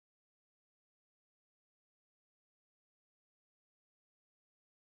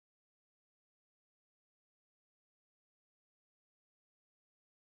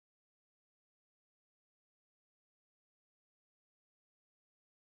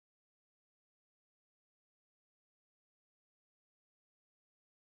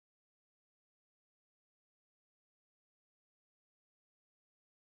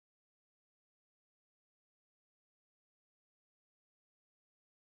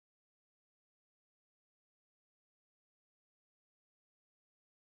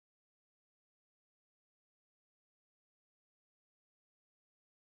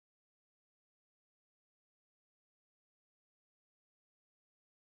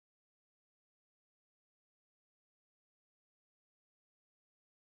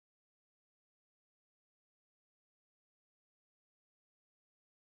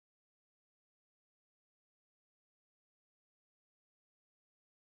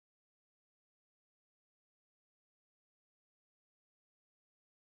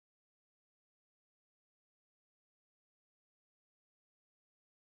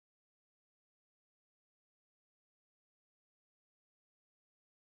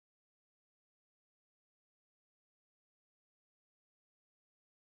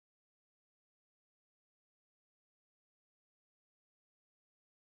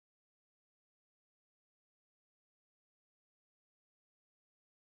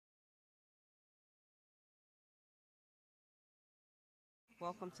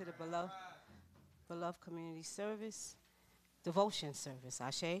Welcome to the beloved community service, devotion service,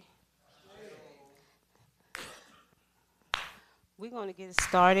 Ashe. We're going to get it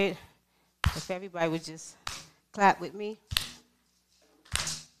started. If everybody would just clap with me.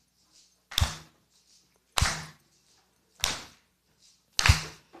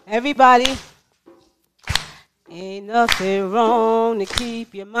 Everybody, ain't nothing wrong to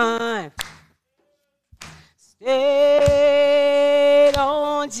keep your mind stayed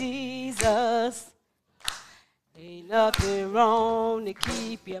on Jesus. Ain't nothing wrong to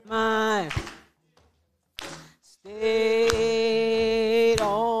keep your mind stayed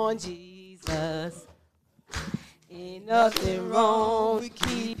on Jesus. Ain't nothing wrong to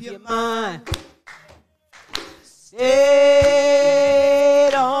keep your mind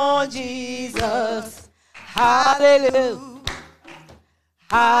stayed on Jesus. Hallelujah.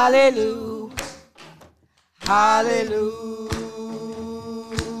 Hallelujah. Hallelujah.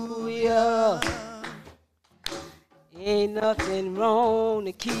 Ain't nothing wrong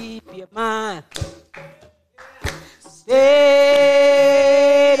to keep your mind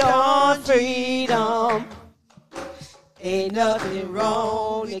stayed on freedom. Ain't nothing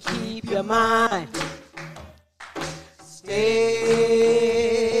wrong to keep your mind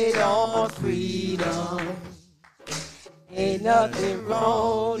stayed on freedom. Ain't nothing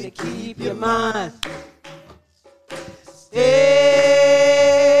wrong to keep your mind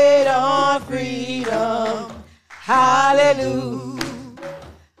stayed on freedom. Hallelujah.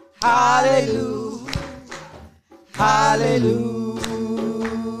 Hallelujah. Hallelujah.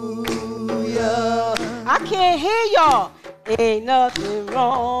 I can't hear y'all. Ain't nothing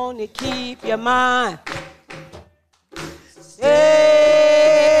wrong to keep your mind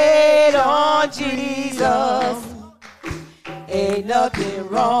stayed on Jesus. Ain't nothing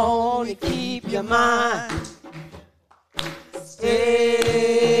wrong to keep your mind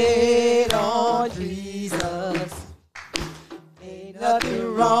stayed on Jesus. Ain't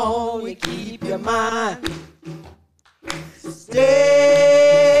nothing wrong to keep your mind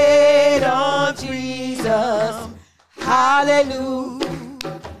stayed on Jesus. Hallelujah.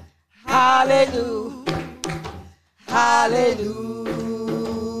 Hallelujah. Hallelujah.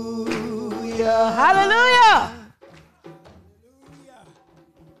 Hallelujah.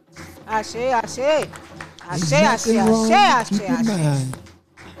 Ashe, ashe. Ashe, ashe, ashe, ashe, ashe.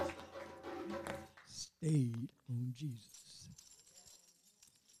 Stayed on Jesus.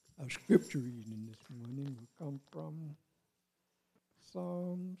 Our scripture reading this morning will come from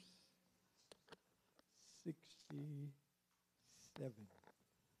Psalms 67.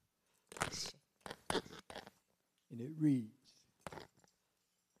 And it reads,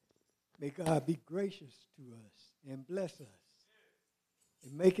 "May God be gracious to us and bless us,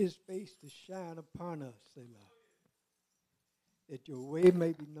 and make his face to shine upon us, Selah, that your way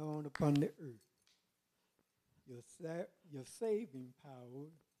may be known upon the earth, your saving power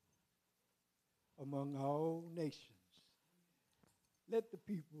among all nations. Let the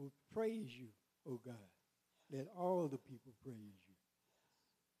people praise you, O God. Let all the people praise you.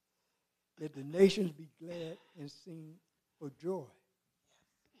 Let the nations be glad and sing for joy.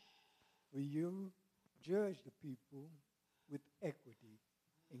 For you judge the people with equity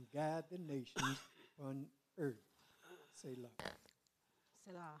and guide the nations on earth. Selah.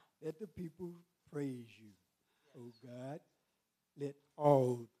 Selah. Let the people praise you, O God. Let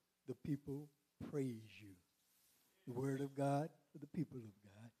all the people praise you." The word of God for the people of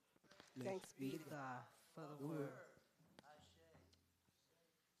God. Thanks be to God for the word.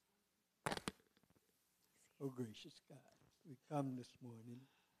 Oh, gracious God, we come this morning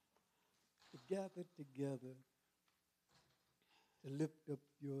to gather together to lift up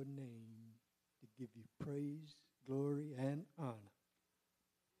your name, to give you praise, glory, and honor.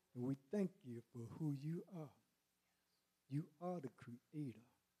 And we thank you for who you are. You are the creator.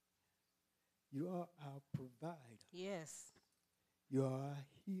 You are our provider. Yes. You are our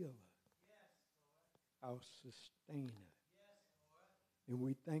healer, our sustainer. And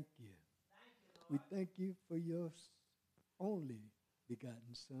we thank you. We thank you for your only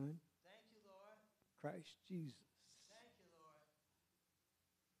begotten Son, Christ Jesus,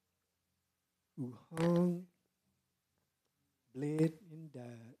 who hung, bled, and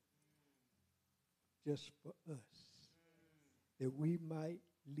died just for us, that we might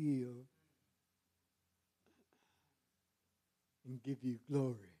live and give you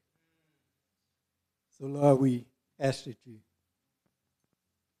glory. So, Lord, we ask that you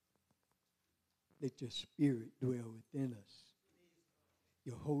let your Spirit dwell within us,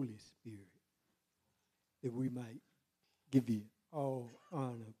 your Holy Spirit, that we might give you all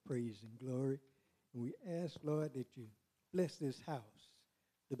honor, praise, and glory. And we ask, Lord, that you bless this house,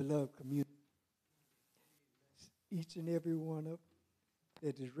 the beloved community. Each and every one of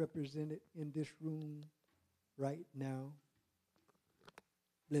that is represented in this room right now.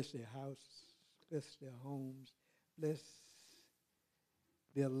 Bless their house, bless their homes, bless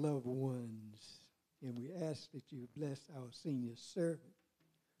their loved ones. And we ask that you bless our senior servant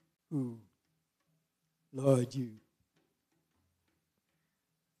who, Lord, you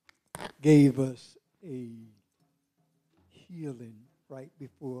gave us a healing right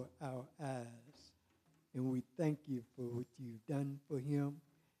before our eyes. And we thank you for what you've done for him,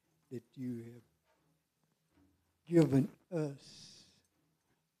 that you have given us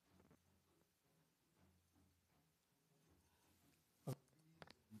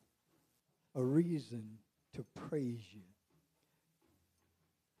a reason to praise you.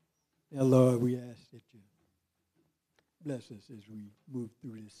 Now, Lord, we ask that you bless us as we move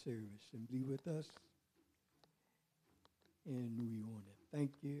through this service and be with us. And we want to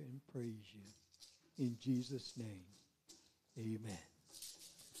thank you and praise you. In Jesus' name, amen.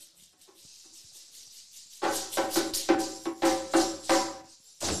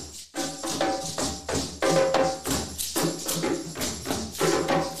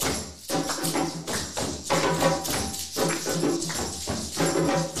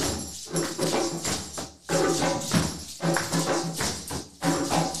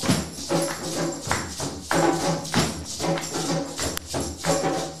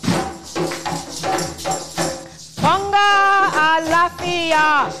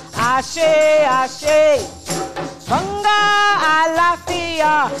 Ashe, ashe, Bonga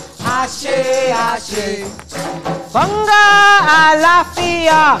alafia, ashe, ashe, Bonga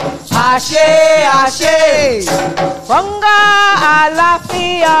alafia, ashe, ashe, Bonga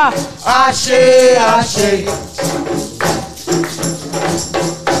alafia, ashe, ashe.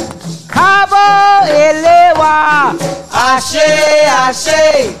 Kabo elewa, ashe, ashe,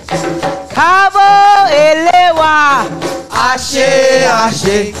 Kabo elewa, ashe,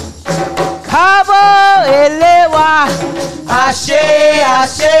 ashe, Kabo elewa, ashe,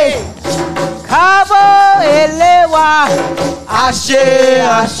 ashe, Kabo elewa, ashe,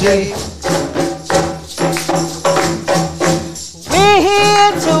 ashe. We're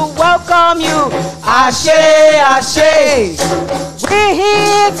here to welcome you, ashe, ashe. We're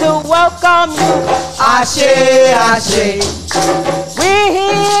here to welcome you, ashe, ashe. We're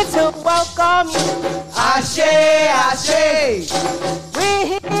here to welcome you, ashe, ashe. We're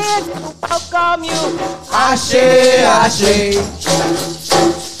here to welcome you, ashe, ashe.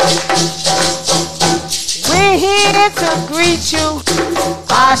 We're here to greet you,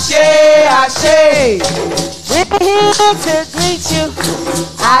 ashe, ashe. We're here to greet you,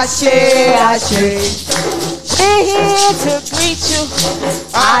 ashe, ashe. We're here to greet you,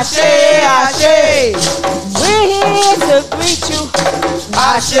 ashe, ashe. We're here to greet you,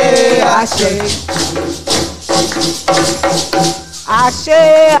 ashe, ashe. Ashe,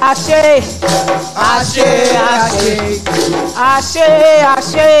 ashe, ashe, ashe, ashe,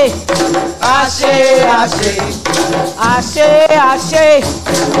 ashe, ashe, ashe, ashe, ashe,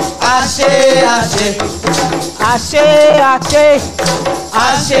 ashe, ashe, ashe,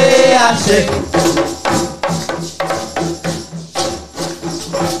 ashe, ashe.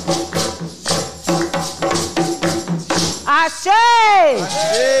 Ashe.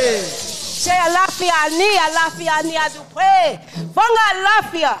 Say alafia ni adupe. Bonga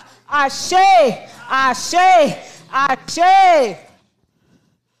alafia. Ashe, ashe, ashe.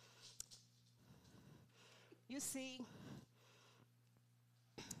 You see,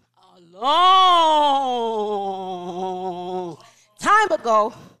 a long time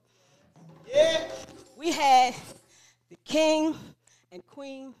ago, we had the king and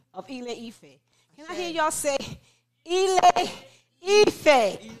queen of Ile Ife. Can I hear y'all say Ile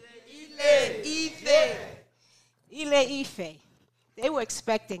Ife? Ile Ife. They were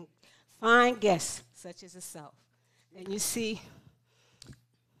expecting fine guests such as yourself. And you see,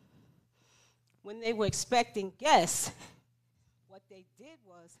 when they were expecting guests, what they did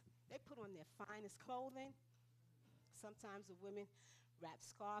was they put on their finest clothing. Sometimes the women wrapped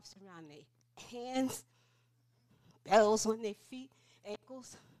scarves around their hands, bells on their feet,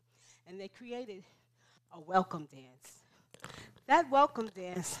 ankles, and they created a welcome dance. That welcome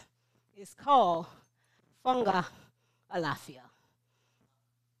dance is called Funga Alafia.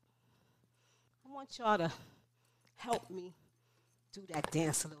 I want y'all to help me do that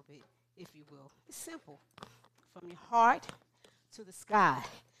dance a little bit, if you will. It's simple. From your heart to the sky.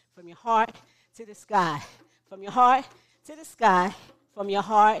 From your heart to the sky. From your heart to the sky. From your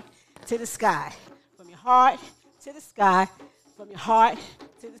heart to the sky. From your heart to the sky. From your heart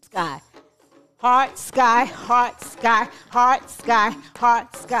to the sky. heart, sky, heart, sky, heart, sky,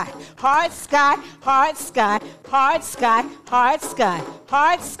 heart, sky, heart, sky, heart, sky, heart, sky, heart, sky,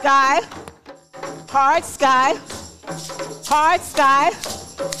 heart, sky, heart, sky, heart, sky,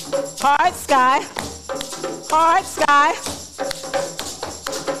 heart, sky, heart, sky.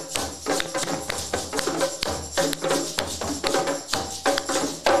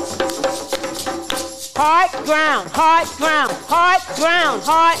 Heart ground, heart ground, heart ground,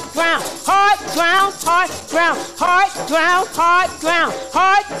 heart ground, heart ground, heart ground, heart ground, heart ground,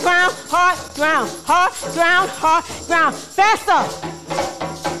 heart ground, heart ground, heart ground, heart ground. Faster.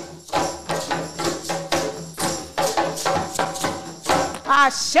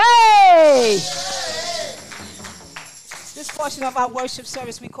 Ashe. This portion of our worship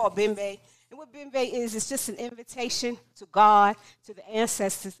service we call Bimbe. And what Bimbe is, it's just an invitation to God, to the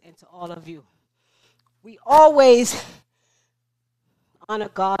ancestors, and to all of you. We always honor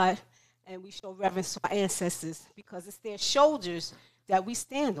God and we show reverence to our ancestors because it's their shoulders that we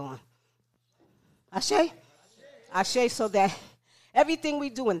stand on. Ashe? Ashe, so that everything we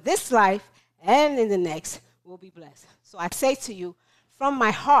do in this life and in the next will be blessed. So I say to you, from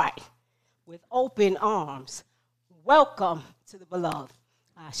my heart, with open arms, welcome to the beloved.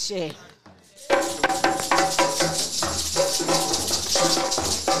 Ashe.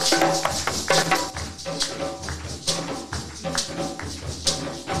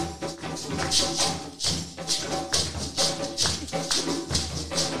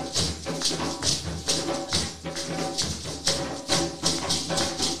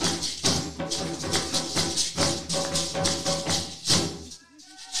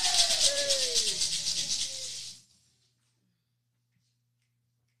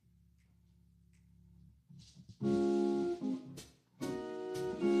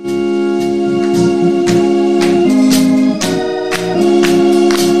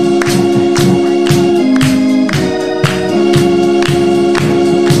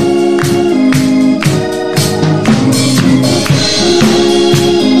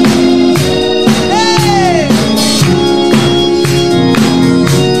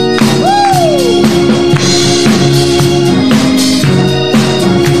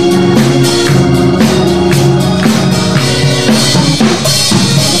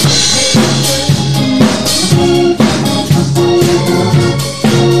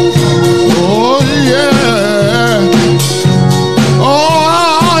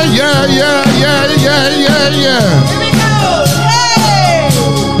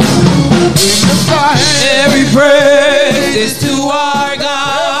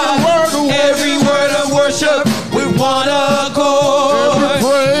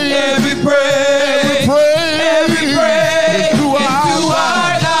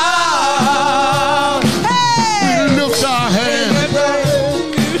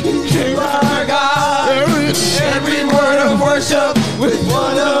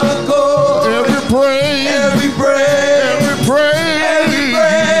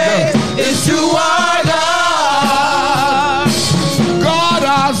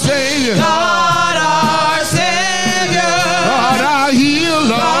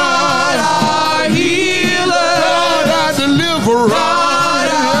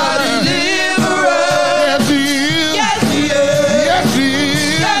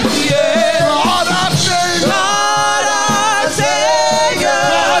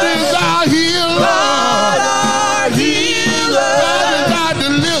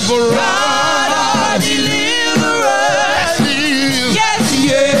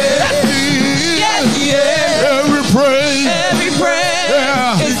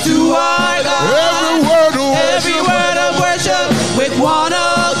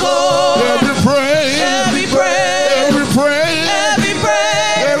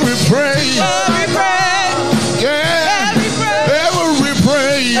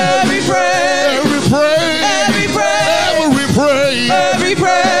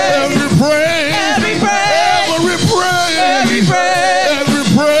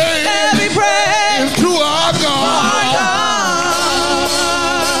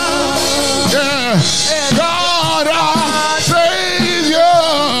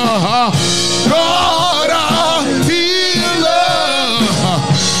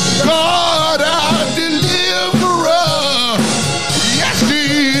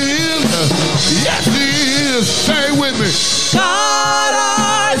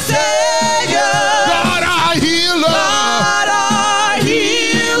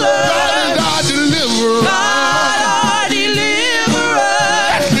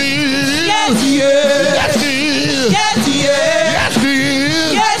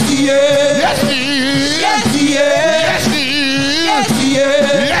 Yes, he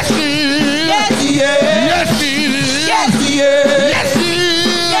is.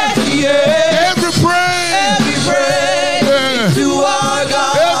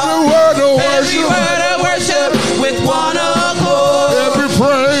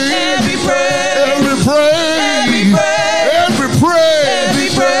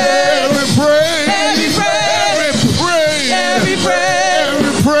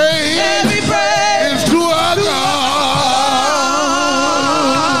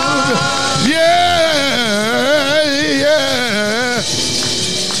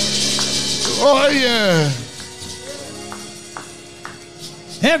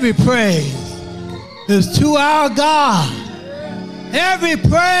 Every praise is to our God. Every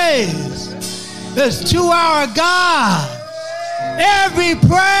praise is to our God. Every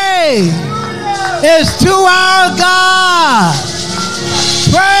praise is to our God.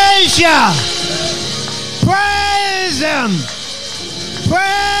 Praise ya. Praise him.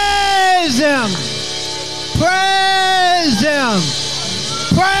 Praise him. Praise him.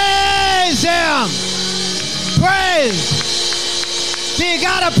 Praise him. Praise. So you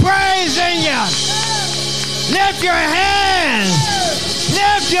got a praise in you. Lift your hands.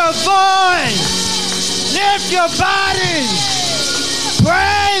 Lift your voice. Lift your body.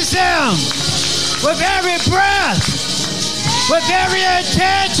 Praise him with every breath, with every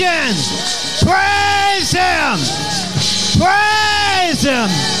intention. Praise him. Praise him.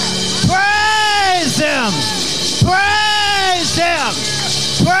 Praise him. Praise him.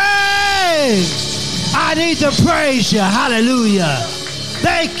 Praise. I need to praise you. Hallelujah.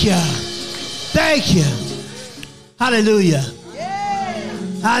 Thank you. Thank you. Hallelujah.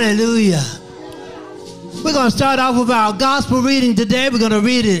 Hallelujah. We're going to start off with our gospel reading today. We're going to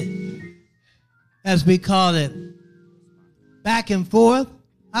read it, as we call it, back and forth.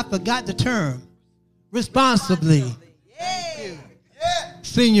 I forgot the term. Responsibly.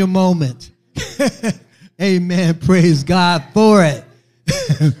 Senior moment. Amen. Praise God for it.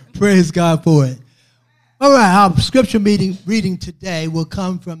 Praise God for it. All right, our scripture reading today will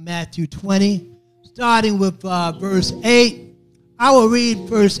come from Matthew 20, starting with verse 8. I will read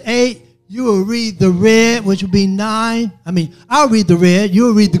verse 8. You will read the red, which will be 9. I'll read the red. You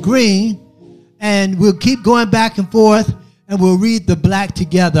will read the green. And we'll keep going back and forth, and we'll read the black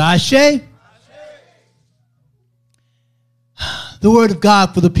together. Ashe? The word of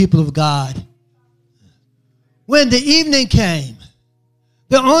God for the people of God. When the evening came,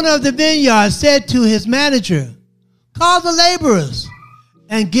 the owner of the vineyard said to his manager, call the laborers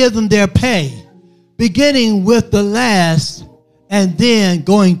and give them their pay, beginning with the last and then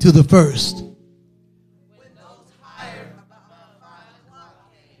going to the first. When those hired about 5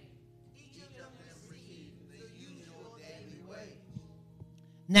 o'clock came, each of them received the usual daily wage.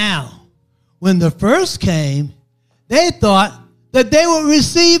 Now, when the first came, they thought that they would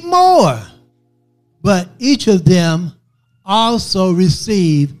receive more, but each of them also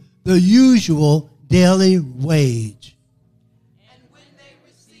received the usual daily wage. And when they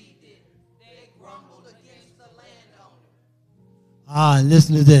received it, they grumbled against the landowner.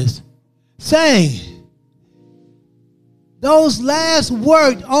 Listen to this. Saying, those last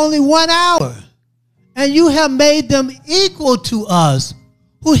worked only 1 hour, and you have made them equal to us,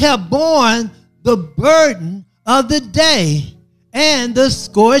 who have borne the burden of the day and the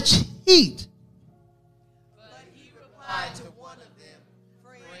scorched heat. To one of them,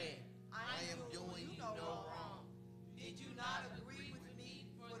 friend, I am doing you no wrong. Did you not agree with me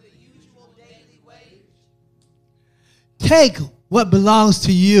for the usual daily wage? Take what belongs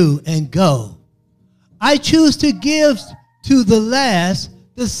to you and go. I choose to give to the last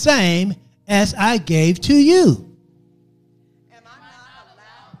the same as I gave to you. Am I not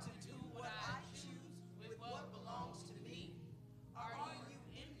allowed to do what I choose with what belongs to me? Are you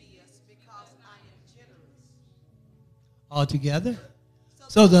envious because I am generous? All together.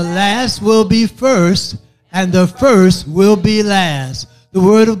 So the last will be first, and the first will be last. The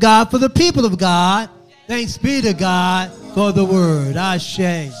word of God for the people of God. Thanks be to God for the word.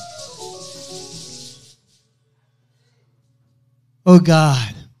 Ashe. Oh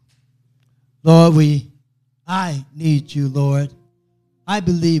God. Lord, I need you, Lord. I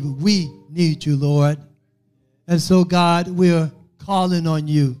believe we need you, Lord. And so, God, we're calling on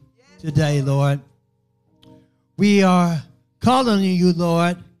you today, Lord. We are calling on you,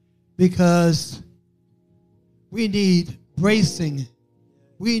 Lord, because we need bracing.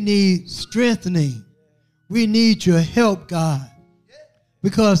 We need strengthening. We need your help, God,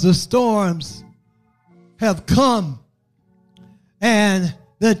 because the storms have come and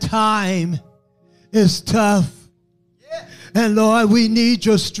the time is tough. And Lord, we need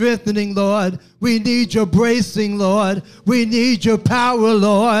your strengthening, Lord. We need your bracing, Lord. We need your power,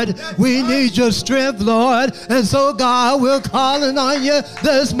 Lord. We need your strength, Lord. And so, God, we're calling on you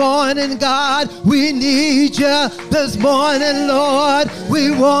this morning, God. We need you this morning, Lord.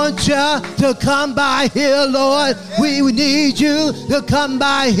 We want you to come by here, Lord. We need you to come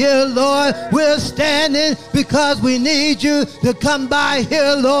by here, Lord. We're standing because we need you to come by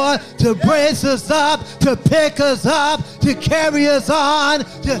here, Lord, to brace us up, to pick us up, to carry us on,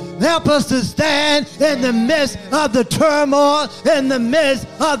 to help us to stand land, in the midst of the turmoil, in the midst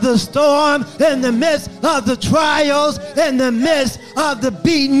of the storm, in the midst of the trials, in the midst of the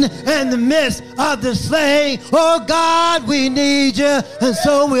beating, in the midst of the slaying. Oh God, we need you, and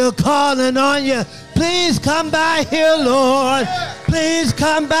so we're calling on you. Please come by here, Lord. Please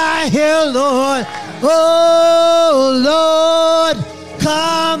come by here, Lord. Oh, Lord,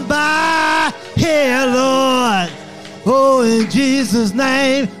 come by here, Lord. Oh, in Jesus'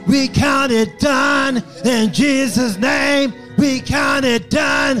 name, we count it done. In Jesus' name, we count it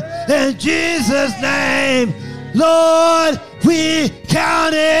done. In Jesus' name, Lord, we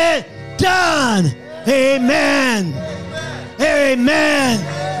count it done. Amen. Amen.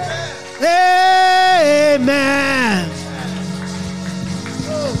 Amen.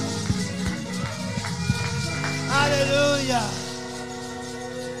 Hallelujah.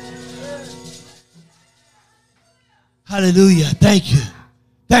 Hallelujah. Thank you.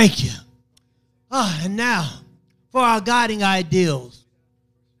 Thank you. And now for our guiding ideals.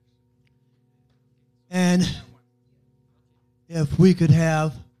 And if we could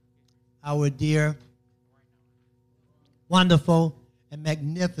have our dear, wonderful, and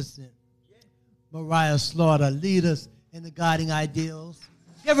magnificent Mariah Slaughter lead us in the guiding ideals.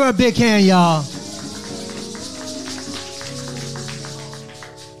 Give her a big hand, y'all.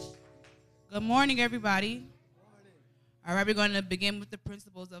 Good morning, everybody. All right, we're going to begin with the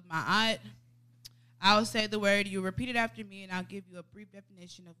principles of my aunt. I will say the word, you repeat it after me, and I'll give you a brief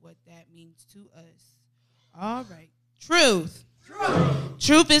definition of what that means to us. All right. Truth.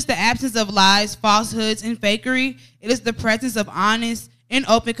 Truth is the absence of lies, falsehoods, and fakery. It is the presence of honest and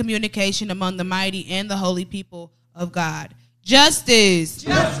open communication among the mighty and the holy people of God. Justice.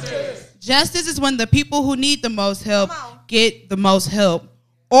 Justice is when the people who need the most help get the most help.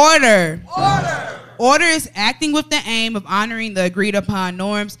 Order. Order is acting with the aim of honoring the agreed upon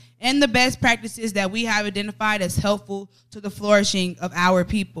norms and the best practices that we have identified as helpful to the flourishing of our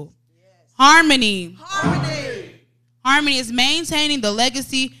people. Harmony. Harmony is maintaining the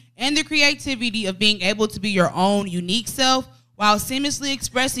legacy and the creativity of being able to be your own unique self while seamlessly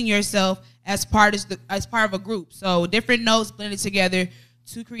expressing yourself as part of a group. So different notes blended together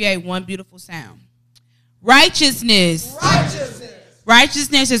to create one beautiful sound. Righteousness.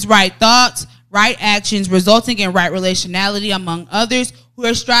 Righteousness is right thoughts, right actions, resulting in right relationality among others who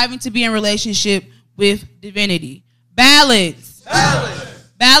are striving to be in relationship with divinity. Balance.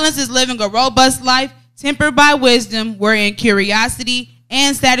 Balance is living a robust life tempered by wisdom, wherein curiosity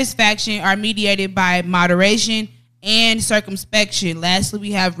and satisfaction are mediated by moderation and circumspection. Lastly,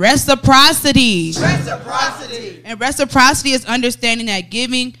 we have reciprocity. And reciprocity is understanding that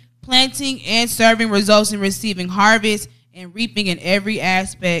giving, planting, and serving results in receiving harvest and reaping in every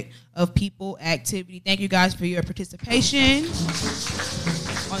aspect of people activity. Thank you guys for your participation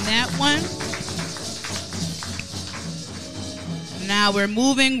on that one. Now we're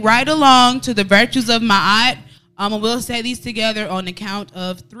moving right along to the virtues of Ma'at. We'll say these together on the count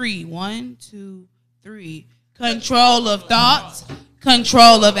of 3. 1, 2, 3. Control of thoughts,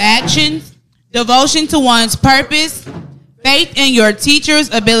 control of actions, devotion to one's purpose, faith in your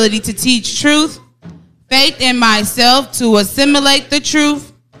teacher's ability to teach truth, faith in myself to assimilate the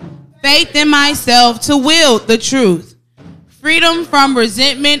truth, faith in myself to wield the truth, freedom from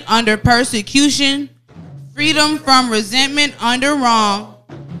resentment under persecution, freedom from resentment under wrong,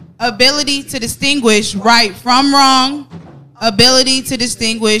 ability to distinguish right from wrong, ability to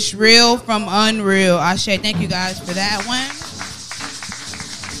distinguish real from unreal. Ashe, thank you guys for that one.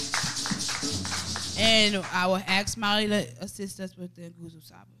 And I will ask Molly to assist us with the Nguzo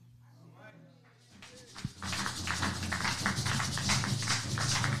Saba.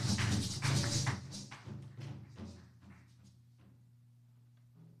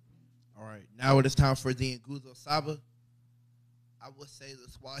 All right, now it is time for the Nguzo Saba. I will say the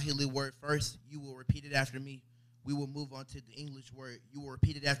Swahili word first. You will repeat it after me. We will move on to the English word. You will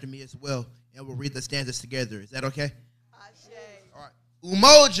repeat it after me as well, and we'll read the stanzas together. Is that okay? All right.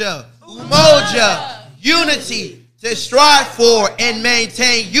 Umoja, umoja, unity, to strive for and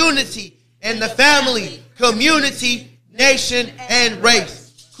maintain unity in the family, community, nation, and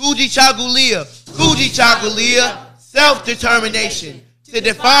race. Kujichagulia, self-determination, to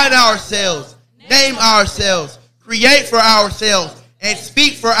define ourselves, name ourselves, create for ourselves, and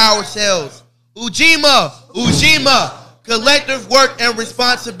speak for ourselves. Ujima, collective work and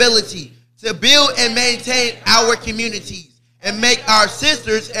responsibility to build and maintain our communities and make our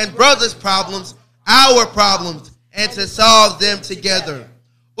sisters and brothers' problems our problems and to solve them together.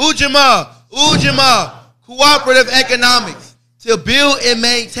 Ujima, cooperative economics to build and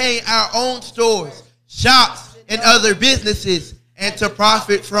maintain our own stores, shops, and other businesses and to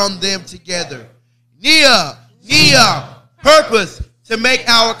profit from them together. Nia, purpose to make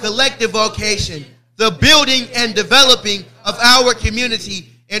our collective vocation the building and developing of our community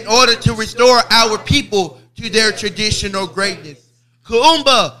in order to restore our people to their traditional greatness.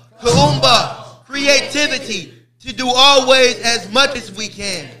 Kuumba, creativity to do always as much as we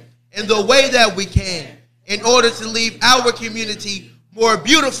can in the way that we can in order to leave our community more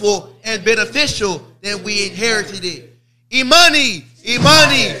beautiful and beneficial than we inherited it. Imani,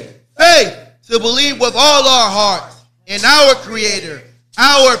 faith to believe with all our hearts in our Creator,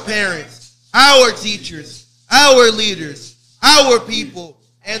 our parents, our teachers, our leaders, our people,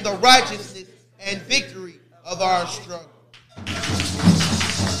 and the righteousness and victory of our struggle.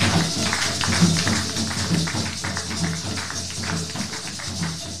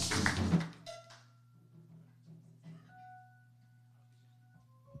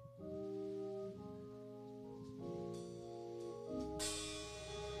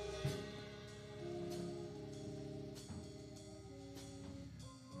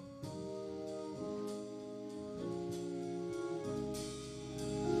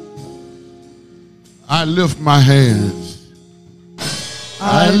 I lift my hands.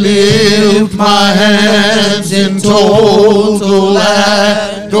 I lift my hands in total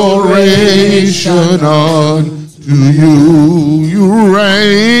adoration unto you.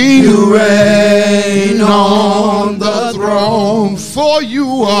 You reign on the throne, for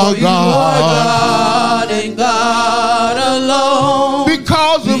you are God and God alone.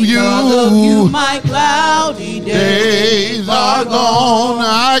 Because of you, my cloudy days are gone.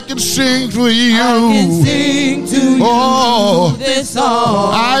 I can sing for you. I can sing to you this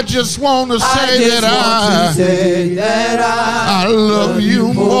song. I just want to say that I love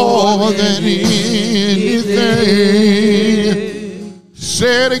you more than anything.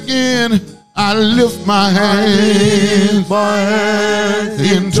 Say it again. I lift my hands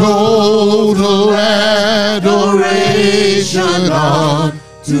in total adoration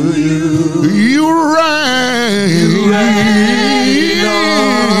unto you. You reign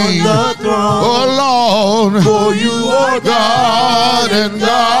on the throne, oh Lord, for you are God and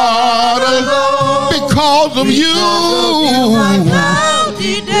God alone. Because of you,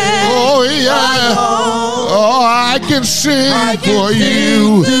 oh yeah, oh I can sing for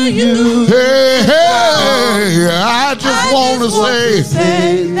you. Hey, hey, I just want to say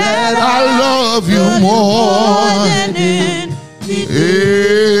that I love you more.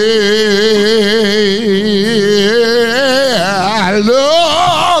 I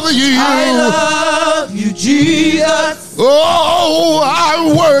love you. I love you, Jesus. Oh,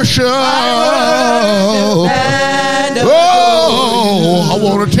 I worship. Oh, I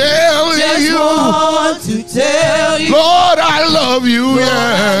want to tell you. Lord, I love you.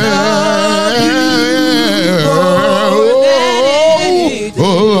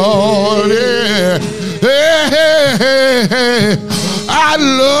 Oh, Lord, yeah. Hey, I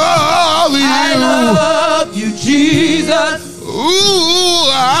love you. I love you, Jesus. Ooh,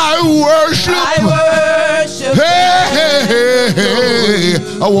 I worship. Hey,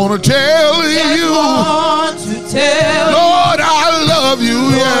 I want to tell you. Lord, I love you.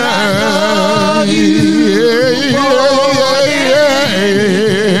 I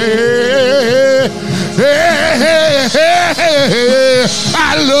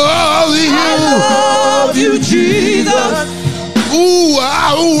love you, Jesus. Ooh,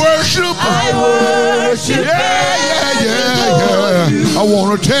 I worship. Yeah. I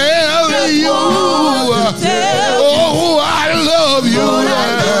want to tell you. Oh, I love you.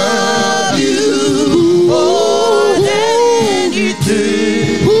 More than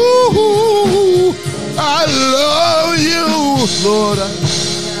anything. Ooh, I love you, Lord.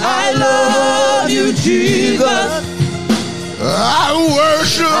 I love you, Jesus. I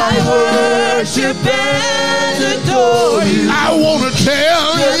worship and adore you. I want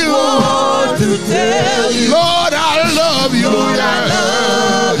to tell you, Lord, I love you. Lord, I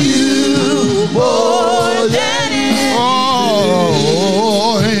love you more than anything.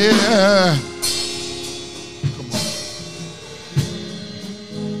 Oh, yeah.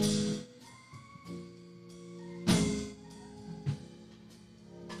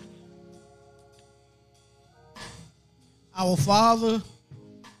 Our Father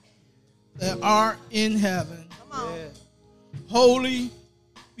that art in heaven, holy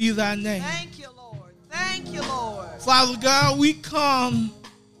be thy name. Thank you, Lord. Thank you, Lord. Father God, we come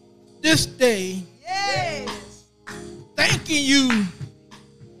this day Yes. thanking you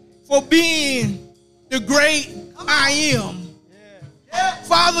for being the great I am.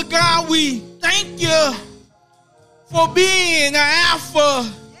 Father God, we thank you for being the Alpha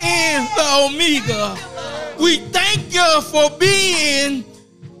and the Omega. we thank you for being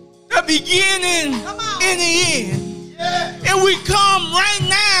the beginning and the end. And we come right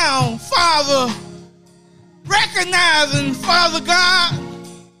now, Father, recognizing, Father God,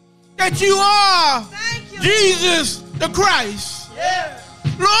 that you are Jesus the Christ.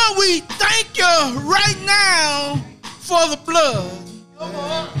 Lord, we thank you right now for the blood.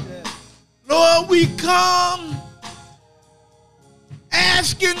 Lord, we come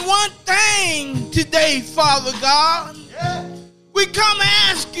asking one thing today, Father God. We come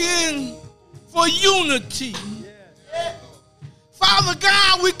asking for unity. Father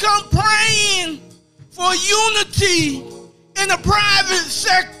God, we come praying for unity in the private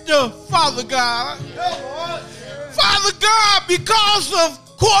sector, Father God. Father God, because of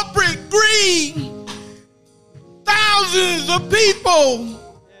corporate greed, thousands of people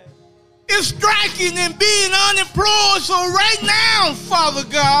is striking and being unemployed. So right now, Father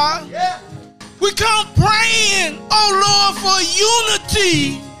God, we come praying, oh Lord, for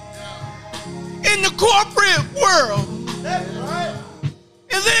unity in the corporate world.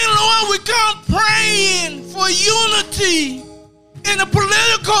 And then, Lord, we come praying for unity in the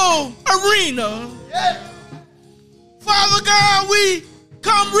political arena. Father God, we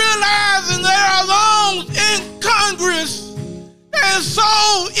come realizing there are those in Congress that are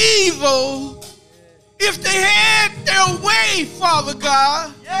so evil. If they had their way, Father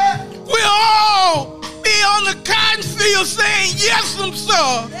God, we'll all be on the cotton field saying, yes,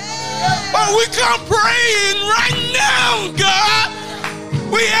 sir. But we come praying right now, God.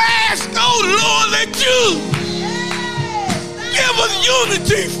 We ask, oh Lord, that you give us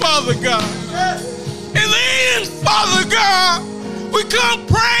unity, Father God. And then, Father God, we come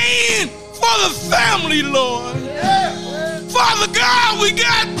praying for the family, Lord. Father God, we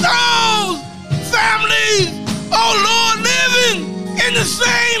got those families, oh Lord, living in the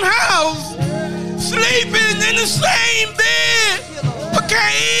same house, sleeping in the same bed, but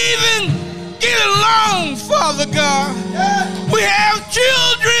can't even get along, Father God. We have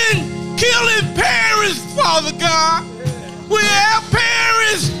children killing parents, Father God. We have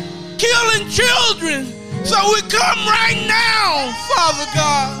parents killing children. So we come right now, Father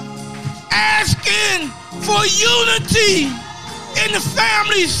God, asking for unity in the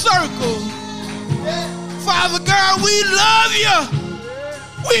family circle. Father God, we love you.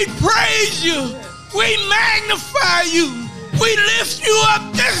 We praise you. We magnify you. We lift you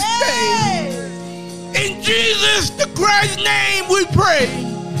up this day. In Jesus the Christ's name we pray.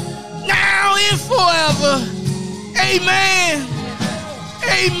 Now and forever. Amen.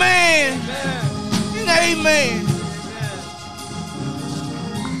 Amen. And amen.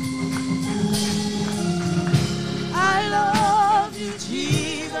 I love you,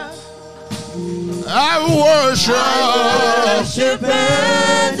 Jesus. I worship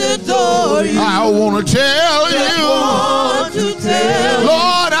And adore you. I want to tell you, Want to tell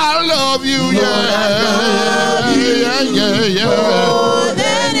Lord, I love you, yeah. more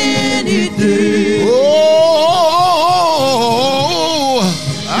than anything. Oh,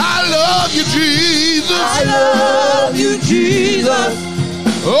 I love you, Jesus. I love you, Jesus.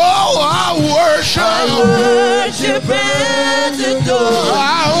 Oh, I Worship and adore.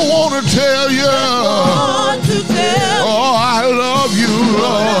 I want to tell you, Want to tell oh, I love you,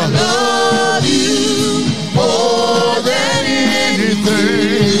 Lord. love you more than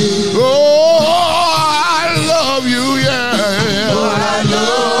Anything. Oh, I love you, yeah. I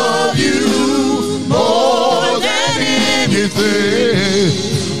love you more than Anything.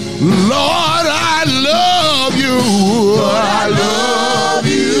 Lord, I love you. I love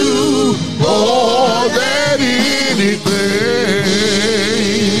you more than anything.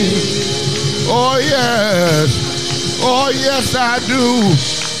 Oh, yes. Oh, yes, I do.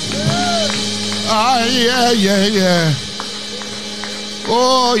 Ah, yeah.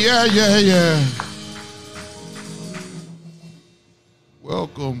 Oh, yeah.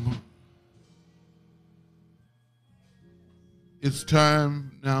 Welcome. It's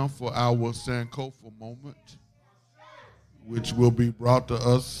time now for our Sankofa moment, which will be brought to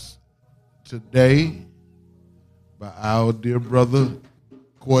us today by our dear brother,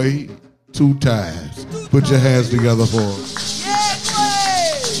 Quay Two Ties. Put your hands together for him.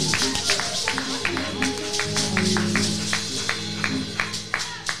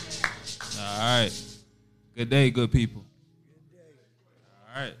 All right. Good day, good people.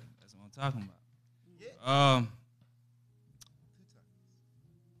 All right. That's what I'm talking about.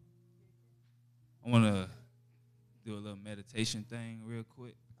 I want to do a little meditation thing real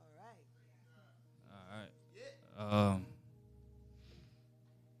quick. All right.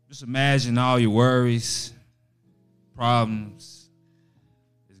 Just imagine all your worries, problems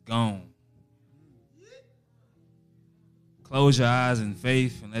is gone. close your eyes in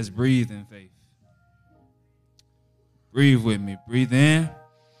faith and let's breathe in faith. Breathe with me. Breathe in.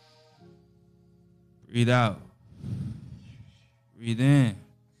 Breathe out. Breathe in.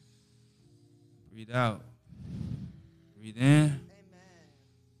 Breathe out. Breathe in.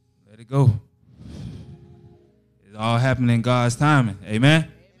 Let it go. It's all happening in God's timing.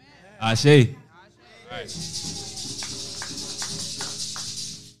 Amen? Ashe. All right.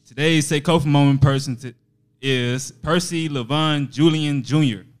 Today's Say Kofi Moment person is Percy Levon Julian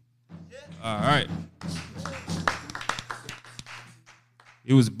Jr. All right.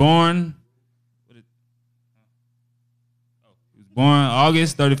 He was born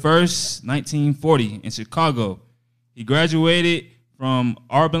August 31st, 1940 in Chicago. He graduated from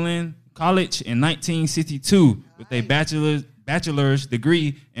Oberlin College in 1962 with a bachelor's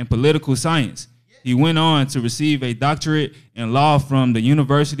degree in political science. He went on to receive a doctorate in law from the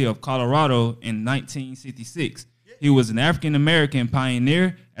University of Colorado in 1966. He was an African-American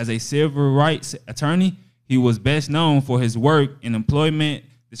pioneer as a civil rights attorney. He was best known for his work in employment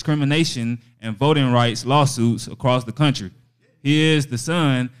discrimination and voting rights lawsuits across the country. He is the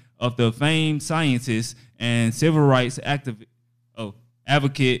son of the famed scientist and civil rights advocate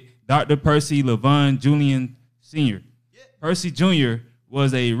Dr. Percy Levon Julian Sr. Percy Jr.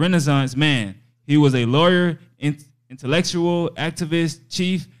 was a Renaissance man. He was a lawyer, intellectual, activist,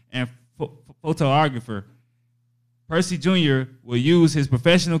 chief, and photographer. Percy Jr. will use his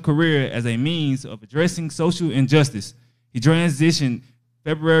professional career as a means of addressing social injustice. He transitioned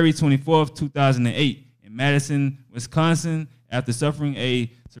February 24th, 2008 in Madison, Wisconsin, after suffering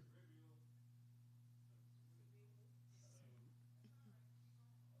a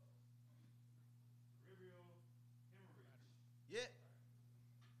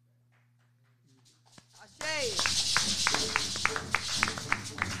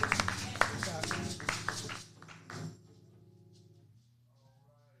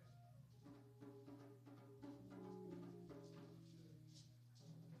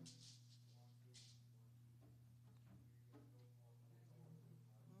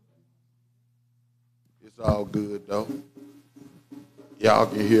It's all good, though. Y'all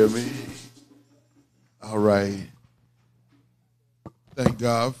can hear me. All right. Thank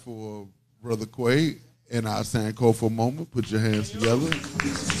God for Brother Quay and our Sanko for a moment. Put your hands together.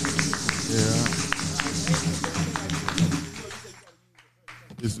 Yeah.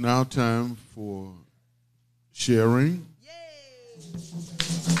 It's now time for sharing.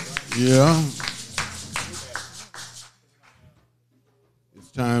 Yeah.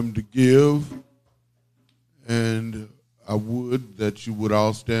 It's time to give. And I would that you would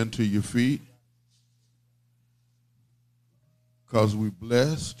all stand to your feet, because we're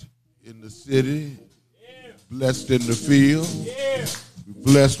blessed in the city, blessed in the field, we're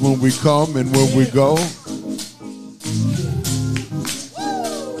blessed when we come and when we go.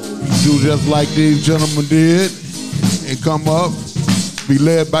 Do just like these gentlemen did and come up, be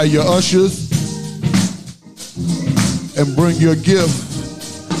led by your ushers, and bring your gift.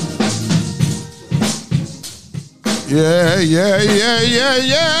 Yeah, yeah, yeah, yeah,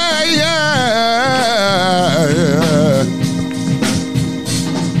 yeah, yeah.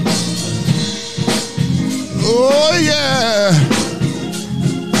 Oh yeah.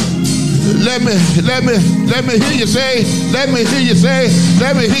 Let me hear you say, let me hear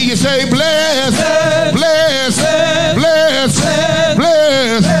you say, bless, bless, bless,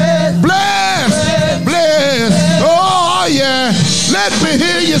 bless, bless, bless. Oh yeah. Let me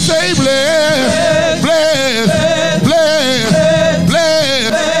hear you say bless, bless, bless,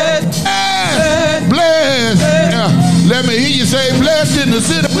 bless, bless. Let me hear you say blessed in the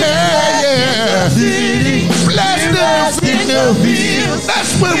city. Yeah. Blessed in the field.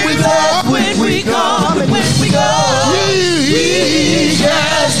 That's when we come. When we come and when we go. We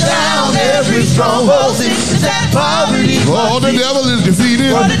cast down every stronghold. Since that poverty. Oh, the devil is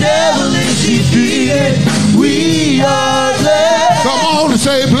defeated. Oh, the devil is defeated. We are blessed. Come on and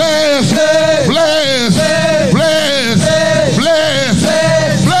say bless, bless, bless, bless, bless,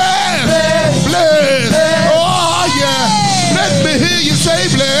 bless, bless. Oh yeah. Let me hear you say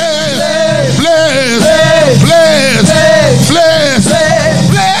bless, bless, bless, bless, bless,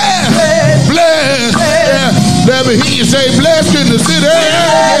 bless. Let me hear you say blessed in the city.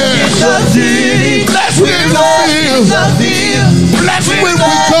 Blessed in the field. Blessed when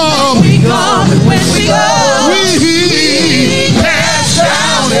we come. And when we go. We cast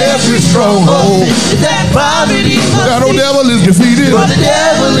down every stronghold. That poverty. That old devil is defeated. For the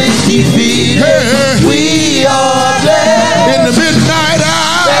devil is defeated. Hey. We are blessed. In the midnight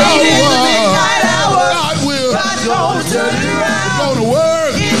hour. God will. God's gonna turn it around. It's gonna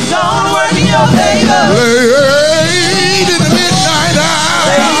work. It's gonna work in your favor. In the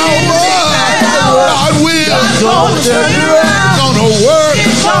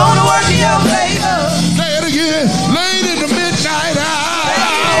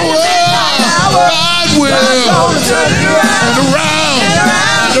and around,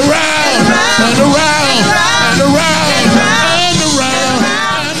 and around, and around, and around, and around,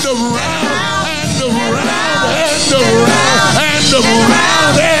 and around, and around, and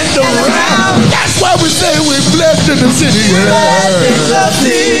around, and around. That's why we say we're blessed in the city. Blessed in the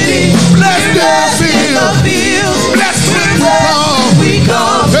city. Blessed in the field. Blessed when we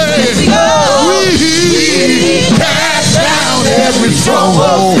come. Hey, we cast down every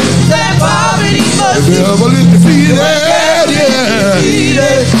stronghold. That poverty must The devil is defeated. Yeah.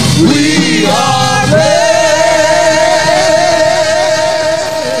 defeated. We are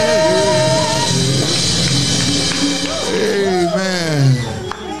Amen.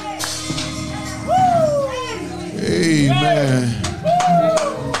 Amen.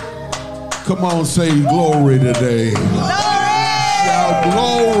 Come on, say glory today. Shout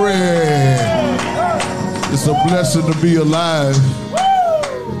glory. It's a blessing to be alive.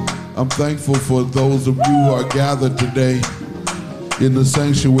 I'm thankful for those of you who are gathered today in the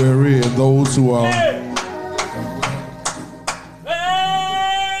sanctuary and those who are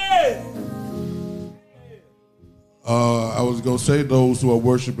I was going to say those who are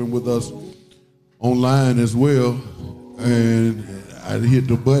worshiping with us online as well. And I hit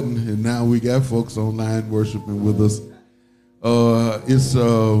the button, and now we got folks online worshiping with us. It's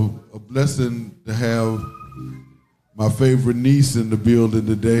a blessing to have my favorite niece in the building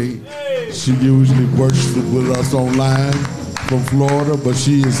today. She usually works with us online from Florida, but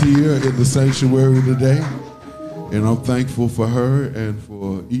she is here in the sanctuary today. And I'm thankful for her and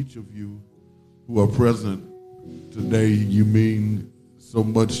for each of you who are present today. You mean so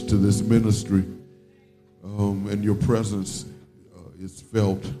much to this ministry, and your presence is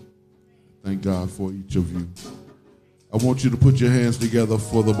felt. Thank God for each of you. I want you to put your hands together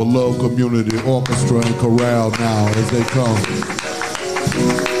for the Beloved Community Orchestra and Chorale now as they come.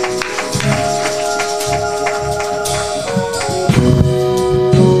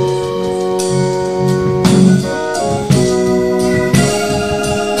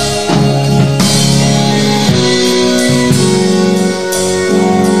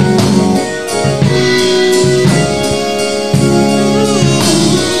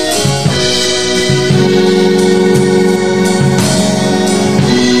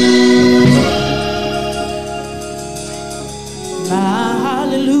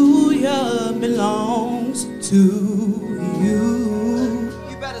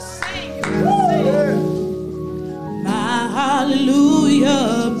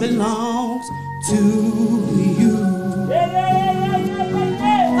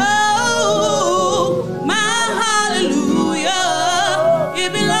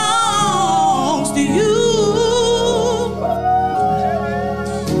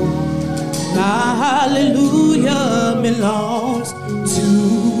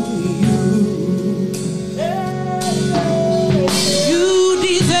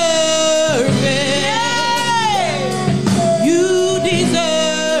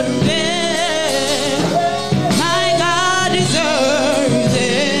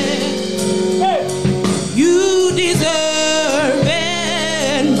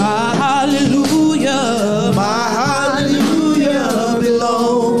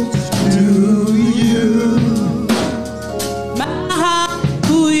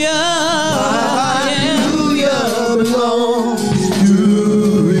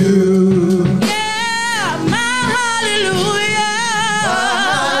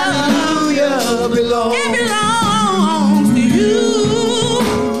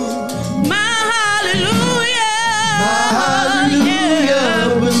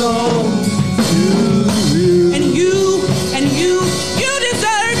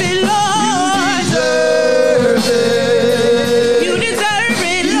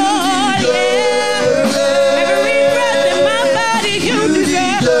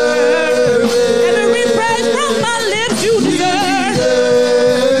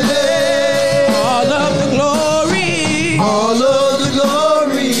 all of the glory.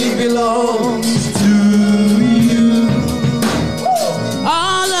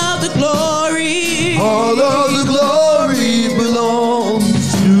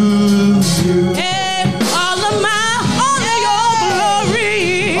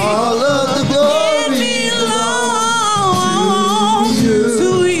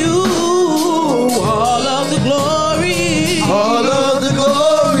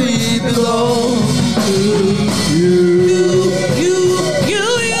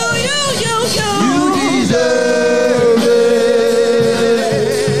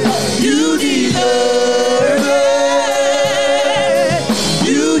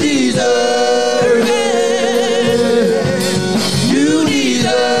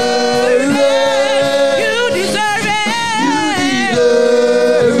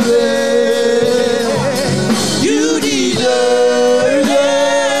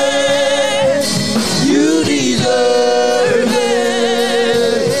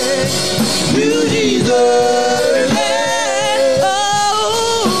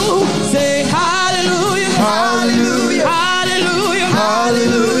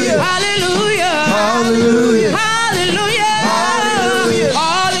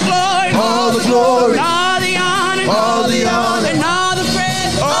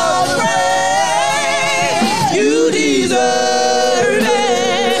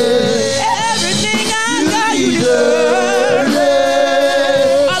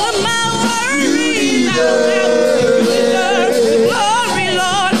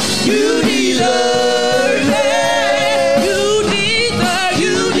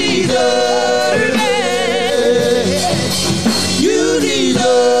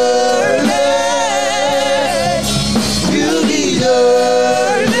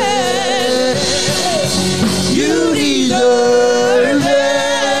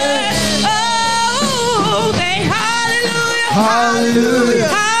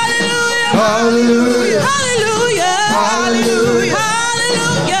 Hallelujah. Hallelujah.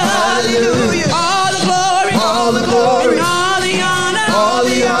 Hallelujah. Hallelujah. All the glory. All the glory. And all the honor. All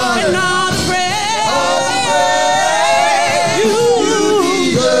the honor. And all the praise. All the You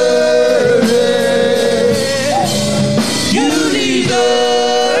deserve it. You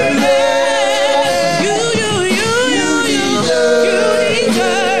deserve it. You deserve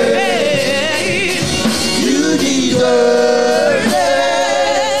it. You deserve it.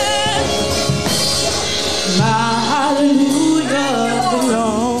 My hallelujah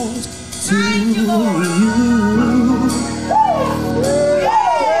belongs to you.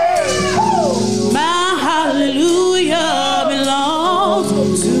 My hallelujah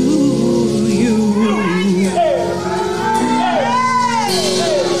belongs to you.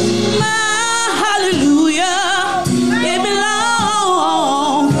 My hallelujah, it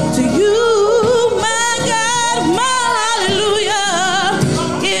belongs to you. My God, my hallelujah,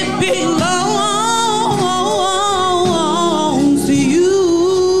 it belongs to you.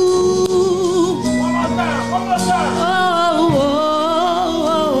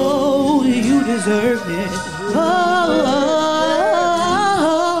 Oh, you deserve it. Oh,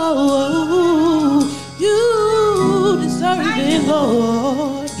 you deserve it,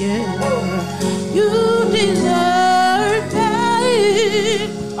 Lord. Yeah, you deserve it.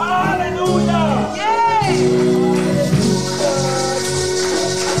 Hallelujah. Yeah.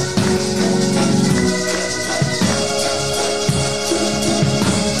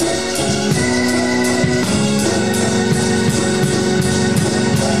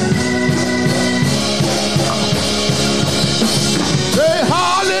 Say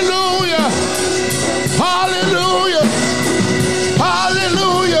hallelujah. Hallelujah.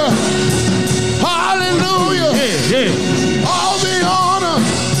 Hallelujah. Hallelujah. Yeah, yeah. All the honor,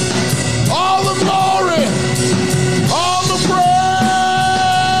 all the glory, all the praise.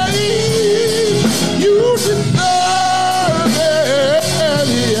 You deserve it.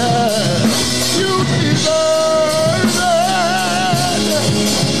 Yeah. You deserve it.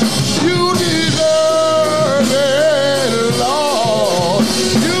 You deserve it, Lord.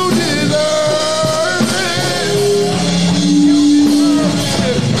 You deserve it. You deserve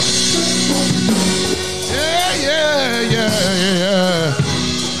it. Yeah, yeah, yeah, yeah.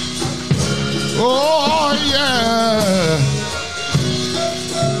 Oh, yeah.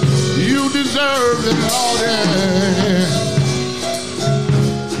 You deserve it, Lord. Yeah.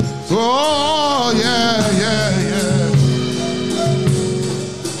 Oh, yeah, yeah, yeah.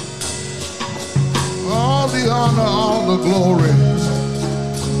 All the honor, all the glory,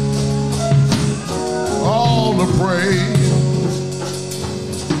 all the praise.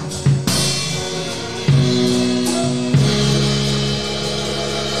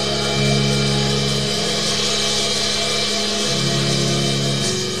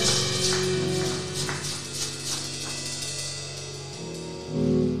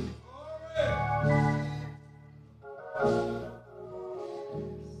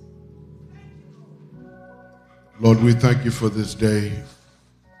 Lord, we thank you for this day,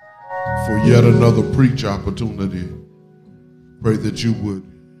 for yet another preach opportunity. Pray that you would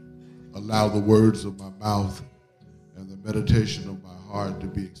allow the words of my mouth and the meditation of my heart to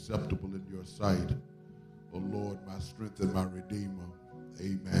be acceptable in your sight. O Lord, my strength and my redeemer.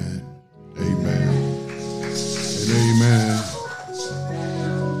 Amen. Amen. And amen.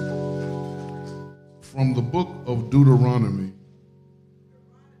 From the book of Deuteronomy,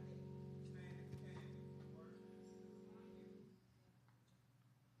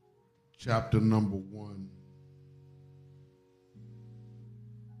 chapter number 1.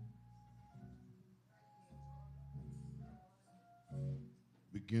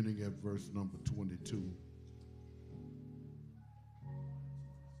 Beginning at verse number 22.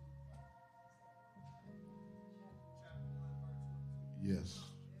 Yes.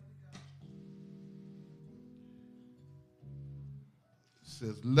 It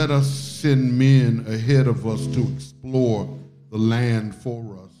says, let us send men ahead of us to explore the land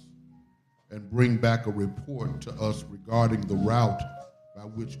for us and bring back a report to us regarding the route by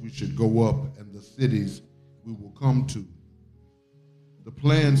which we should go up and the cities we will come to. The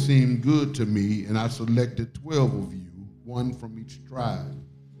plan seemed good to me, and I selected 12 of you, one from each tribe.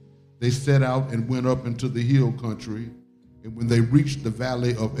 They set out and went up into the hill country, and when they reached the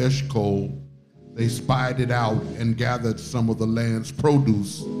valley of Eshcol, they spied it out and gathered some of the land's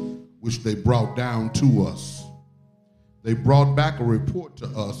produce, which they brought down to us. They brought back a report to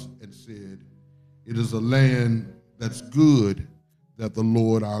us and said, it is a land that's good that the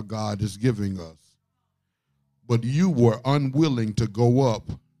Lord our God is giving us. But you were unwilling to go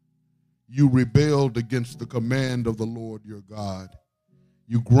up. You rebelled against the command of the Lord your God.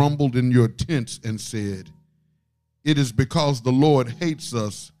 You grumbled in your tents and said, it is because the Lord hates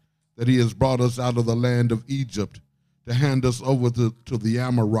us that he has brought us out of the land of Egypt to hand us over to the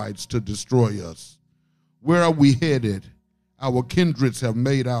Amorites to destroy us. Where are we headed? Our kindreds have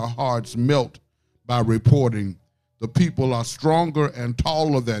made our hearts melt by reporting. The people are stronger and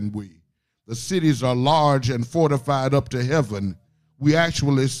taller than we. The cities are large and fortified up to heaven. We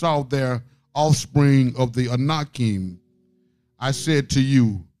actually saw their offspring of the Anakim. I said to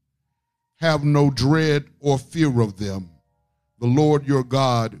you, have no dread or fear of them. The Lord your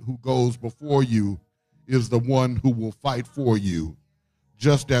God who goes before you is the one who will fight for you,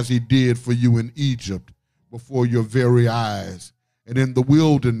 just as he did for you in Egypt before your very eyes, and in the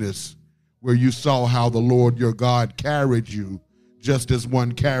wilderness where you saw how the Lord your God carried you, just as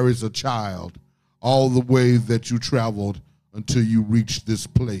one carries a child, all the way that you traveled until you reached this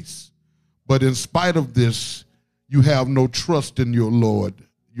place. But in spite of this, you have no trust in your Lord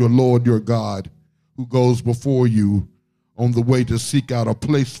your God, who goes before you on the way to seek out a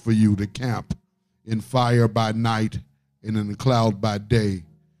place for you to camp in fire by night and in a cloud by day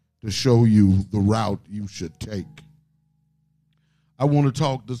to show you the route you should take. I want to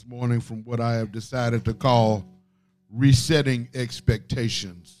talk this morning from what I have decided to call resetting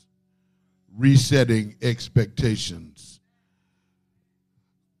expectations. Resetting expectations.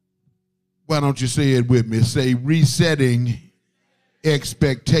 Why don't you say it with me? Say resetting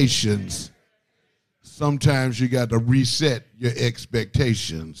expectations. Sometimes you got to reset your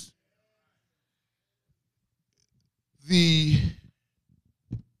expectations. The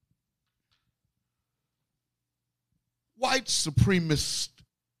white supremacist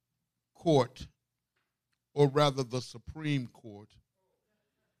court, or rather the Supreme Court,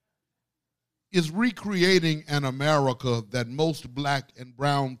 is recreating an America that most black and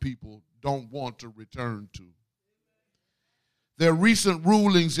brown people don't want to return to. Their recent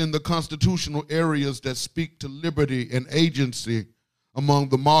rulings in the constitutional areas that speak to liberty and agency among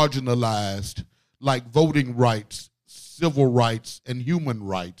the marginalized, like voting rights, civil rights, and human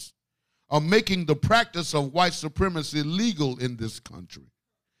rights, are making the practice of white supremacy legal in this country.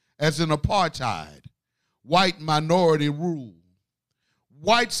 As in apartheid, white minority rule.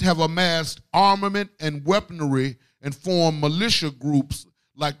 Whites have amassed armament and weaponry and formed militia groups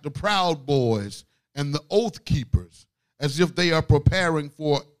like the Proud Boys and the Oath Keepers, as if they are preparing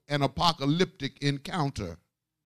for an apocalyptic encounter.